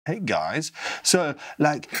Hey guys, so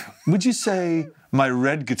like, would you say my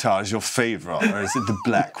red guitar is your favourite, or is it the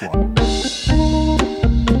black one?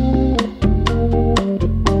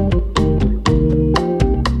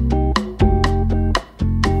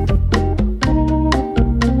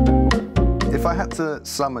 If I had to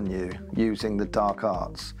summon you using the dark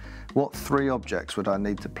arts, what 3 objects would I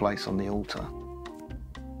need to place on the altar?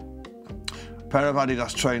 A pair of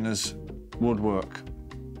Adidas trainers would work.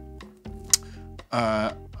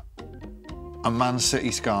 A Man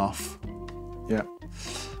City scarf. Yeah.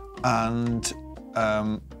 And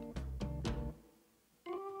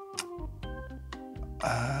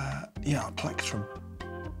yeah, a plectrum.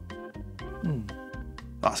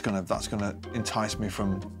 That's gonna entice me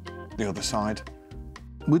from the other side.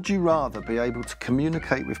 Would you rather be able to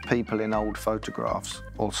communicate with people in old photographs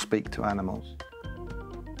or speak to animals?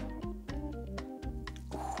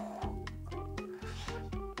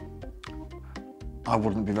 I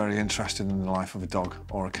wouldn't be very interested in the life of a dog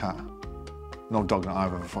or a cat. No dog that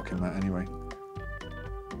I've ever fucking met anyway.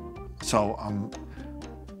 So I'm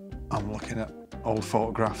looking at old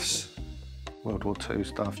photographs. World War II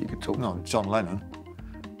stuff you could talk to. No, John Lennon.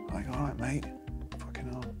 Like, all right, mate. Fucking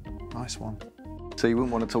hell. Nice one. So you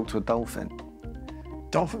wouldn't want to talk to a dolphin?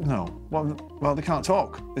 Dolphin? No. Well, they can't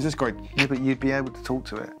talk. Is this great? Yeah, but you'd be able to talk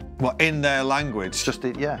to it. Well, in their language? Just,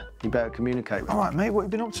 yeah, you better communicate with All right, mate, what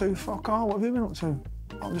have you been up to? Fuck off, what have you been up to?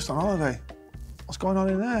 I'm just on holiday. What's going on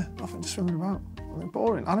in there? Nothing, just swimming about. I mean,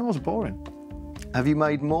 boring. Animals are boring. Have you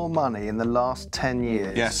made more money in the last 10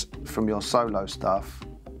 years Yes. from your solo stuff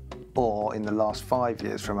or in the last 5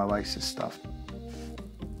 years from Oasis stuff?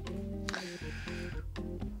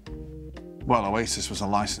 Well, Oasis was a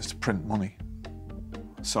license to print money,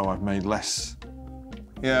 so I've made less.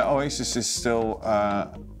 Yeah, Oasis is still,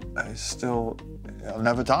 it'll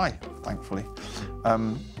never die, thankfully.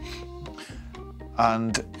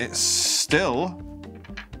 And it's still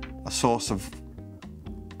a source of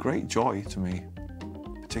great joy to me,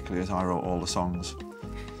 particularly as I wrote all the songs.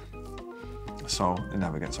 So it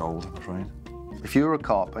never gets old, I'm afraid. If you were a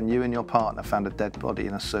cop and you and your partner found a dead body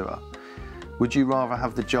in a sewer, would you rather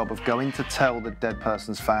have the job of going to tell the dead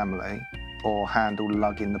person's family or handle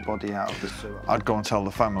lugging the body out of the sewer? I'd go and tell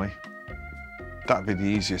the family. That'd be the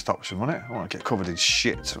easiest option, wouldn't it? I want to get covered in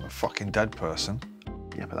shit of a fucking dead person.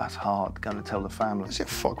 Yeah, but that's hard, going to tell the family. Is it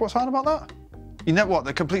fuck? What's hard about that? You know what?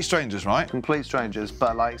 They're complete strangers, right? Complete strangers,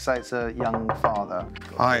 but like, say it's a young father.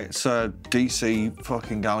 Hi, it's DC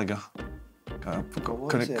fucking Gallagher. Can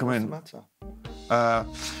it come in? What's the matter?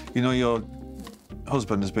 You know your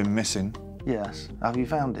husband has been missing. Yes. Have you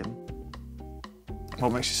found him?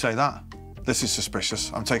 What makes you say that? This is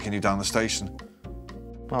suspicious. I'm taking you down the station.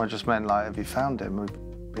 Well, I just meant, like, have you found him?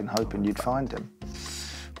 We've been hoping you'd find him.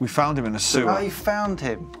 We found him in a sewer. Oh, you found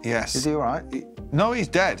him? Yes. Is he all right? No, he's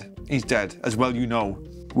dead. He's dead, as well you know.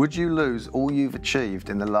 Would you lose all you've achieved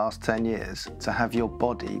in the last 10 years to have your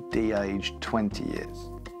body de-aged 20 years?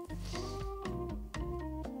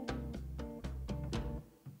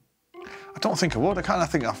 I don't think I would. I kind of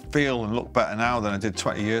think I feel and look better now than I did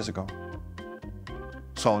 20 years ago.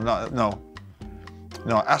 So, no.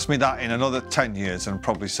 Ask me that in another 10 years and I'd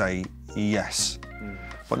probably say yes.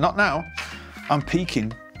 But not now. I'm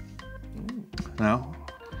peaking now.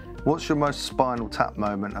 What's your most Spinal Tap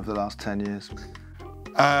moment of the last 10 years?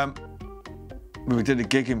 We did a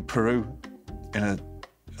gig in Peru on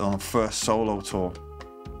a first solo tour.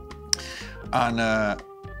 And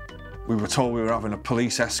we were told we were having a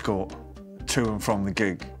police escort to and from the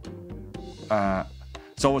gig.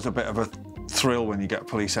 It's always a bit of a thrill when you get a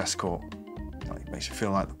police escort. Like, it makes you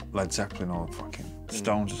feel like Led Zeppelin or fucking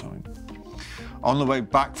Stones or something. On the way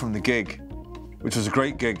back from the gig, which was a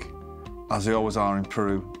great gig, as they always are in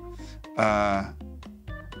Peru,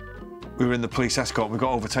 we were in the police escort and we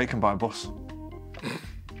got overtaken by a bus.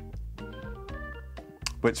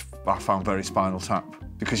 Which I found very Spinal Tap,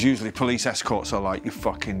 because usually police escorts are like, you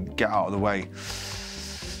fucking get out of the way.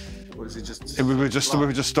 Or is it just... We were just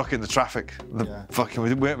stuck in the traffic. We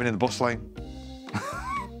weren't even in the bus lane.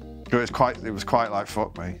 It was quite like,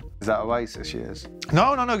 fuck me. Is that Oasis years?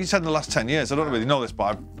 No, you said in the last 10 years. I don't really know this, but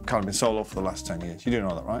I've kind of been solo for the last 10 years. You do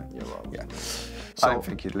know that, right? Yeah, well, yeah. So, I don't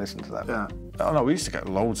think you'd listen to that. Yeah. Oh no, we used to get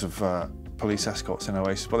loads of police escorts in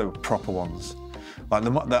Oasis, but they were proper ones. Like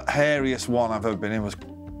the hairiest one I've ever been in was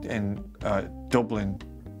in Dublin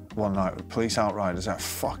one night with police outriders. They're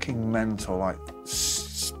fucking mental, like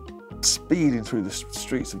speeding through the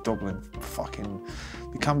streets of Dublin. Fucking,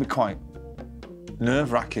 they can be quite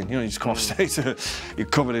nerve-wracking. You know, you just come off stage, you're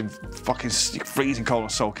covered in fucking freezing cold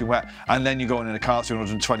and soaking wet, and then you're going in a car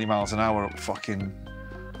 220 miles an hour up fucking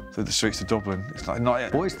through the streets of Dublin. It's like not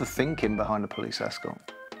yet. What is the thinking behind a police escort?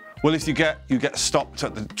 Well, if you get stopped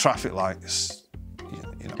at the traffic lights, you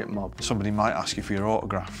know, Get mobbed. somebody might ask you for your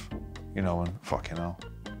autograph, you know, and fucking hell,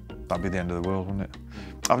 that'd be the end of the world, wouldn't it?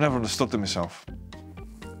 I've never understood them myself.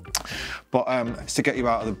 But it's to get you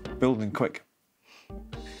out of the building quick.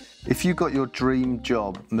 If you got your dream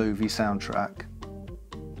job movie soundtrack,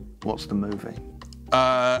 what's the movie?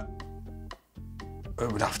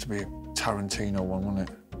 It would have to be a Tarantino one, wouldn't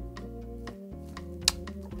it?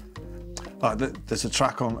 There's a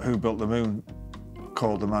track on Who Built the Moon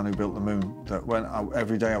called The Man Who Built the Moon that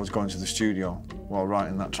every day I was going to the studio while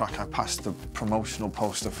writing that track, I passed the promotional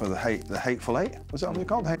poster for the Hateful Eight. Was that what they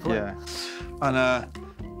called? Hateful Eight? And I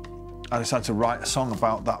decided to write a song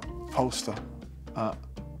about that poster.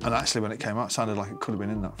 And actually, when it came out, it sounded like it could have been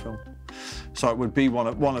in that film. So it would be one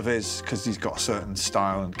of his, because he's got a certain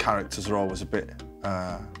style and characters are always a bit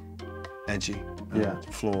edgy and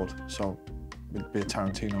flawed. So it'd be a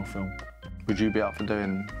Tarantino film. Would you be up for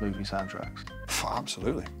doing movie soundtracks?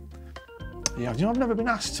 Absolutely. Yeah, you know, I've never been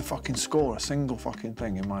asked to fucking score a single fucking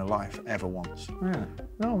thing in my life ever once. Yeah.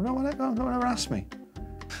 No one ever asked me.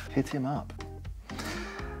 Hit him up.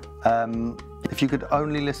 If you could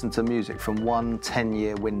only listen to music from one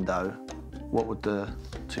 10-year window, what would the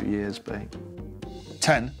 2 years be?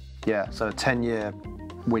 10? Yeah, so a 10-year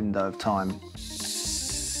window of time.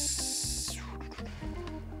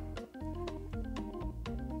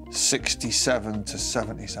 67 to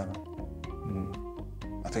 77.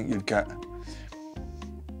 I think you'd get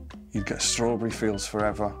Strawberry Fields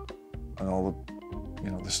Forever and all the,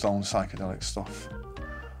 you know, the Stone psychedelic stuff.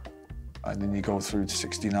 And then you go through to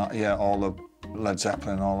 69, yeah, all the Led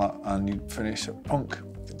Zeppelin and all that, and you finish at punk. I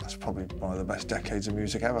think that's probably one of the best decades of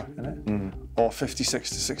music ever, isn't it? Or 56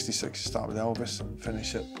 to 66, you start with Elvis and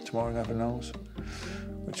finish at Tomorrow Never Knows,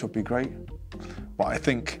 which would be great. But I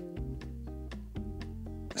think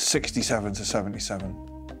 67 to 77.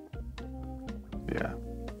 Yeah.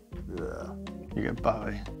 You get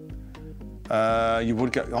Bowie. You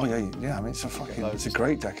would get, oh yeah, I mean, it's a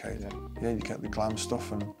great decade. Yeah, you get the glam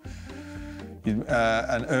stuff and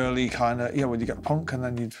an early kind of, when you get punk and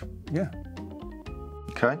then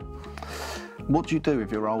Okay. What do you do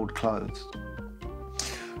with your old clothes?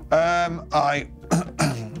 I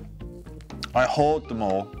hoard them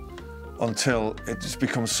all until it just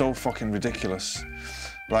becomes so fucking ridiculous.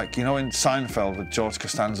 Like, you know, in Seinfeld with George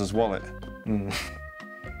Costanza's wallet?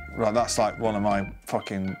 Right, that's like one of my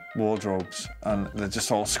fucking wardrobes, and they're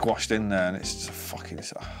just all squashed in there, and it's just fucking...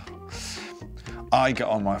 I get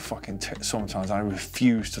on my fucking tits sometimes. I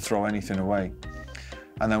refuse to throw anything away.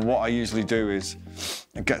 And then what I usually do is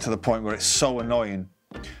get to the point where it's so annoying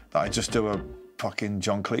that I just do a fucking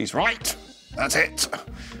John Cleese, right, that's it,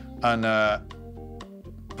 and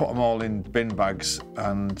put them all in bin bags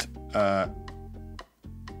and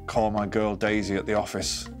call my girl Daisy at the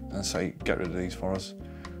office and say, get rid of these for us.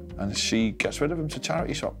 And she gets rid of them to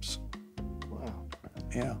charity shops. Wow.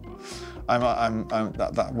 Yeah.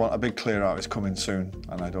 A big clear out is coming soon,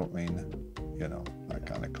 and I don't mean, you know, that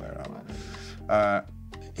kind of clear out.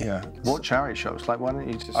 Yeah. What charity shops? Like, why don't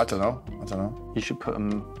you just... I don't know. You should put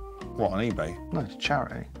them... What, on eBay? No, it's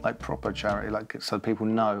charity, like proper charity, like so people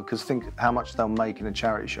know. Because think how much they'll make in a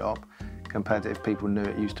charity shop compared to if people knew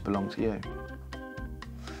it used to belong to you.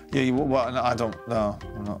 Yeah, well, I don't, no,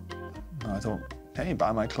 I'm not, no, I don't. Hey, you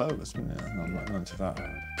buy my clothes. No, I'm not into that.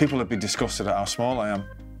 People would be disgusted at how small I am.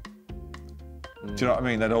 Do you know what I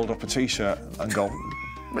mean? They'd hold up a T-shirt and go,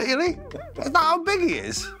 really? Is that how big he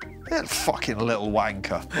is? That fucking little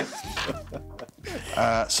wanker.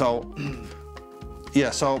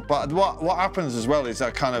 But what happens as well is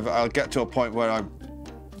I'll get to a point where I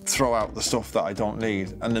throw out the stuff that I don't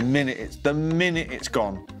need, and the minute it's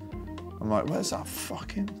gone, I'm like, where's that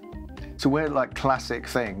fucking? So we're like classic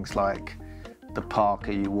things like the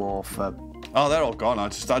parka you wore for... Oh, they're all gone. I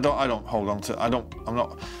don't hold on to. I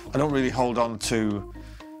don't really hold on to.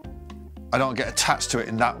 I don't get attached to it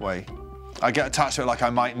in that way. I get attached to it like I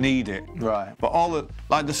might need it. Right. But all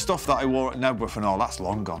the stuff that I wore at Nebworth and all, that's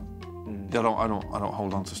long gone. I don't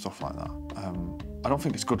hold on to stuff like that. I don't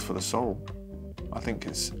think it's good for the soul. I think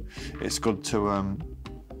it's good to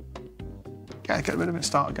get rid of it,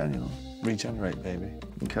 start again, you know, regenerate, baby.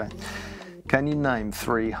 Okay. Can you name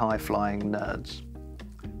 3 high-flying nerds?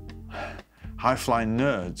 High-flying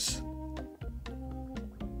nerds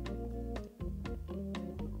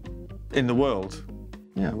in the world?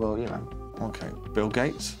 Yeah, well, you know. Okay, Bill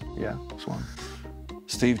Gates. Yeah, that's one.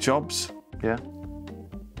 Steve Jobs. Yeah.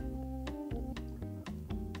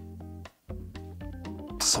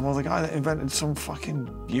 Some other guy that invented some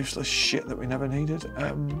fucking useless shit that we never needed.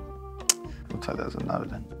 We'll take that as a no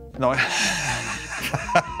then. No.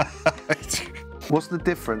 What's the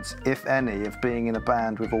difference, if any, of being in a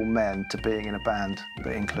band with all men to being in a band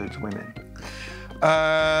that includes women?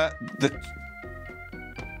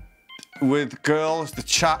 With girls, the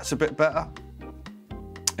chat's a bit better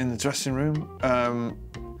in the dressing room.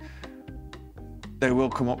 They will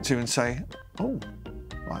come up to you and say, "Oh,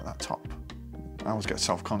 I like that top." I always get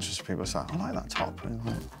self-conscious of people saying, "I like that top."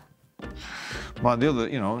 But the other,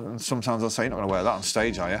 you know, and sometimes they'll say, "You're not going to wear that on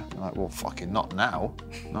stage, are you?" I'm like, "Well, fucking not now,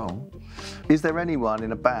 no." Is there anyone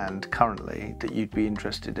in a band currently that you'd be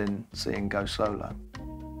interested in seeing go solo?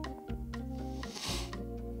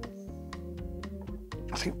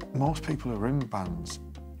 I think most people who are in bands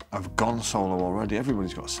have gone solo already.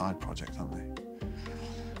 Everybody's got a side project, haven't they?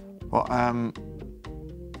 But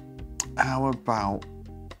how about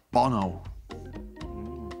Bono?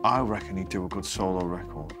 I reckon he'd do a good solo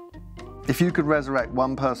record. If you could resurrect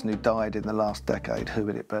one person who died in the last decade, who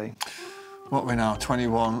would it be? What are we now,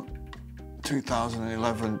 21,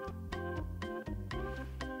 2011.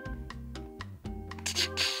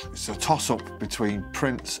 It's a toss-up between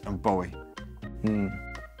Prince and Bowie.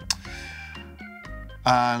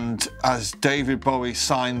 And as David Bowie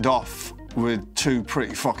signed off with 2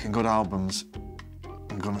 pretty fucking good albums,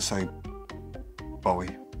 I'm gonna say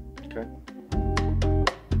Bowie. Okay.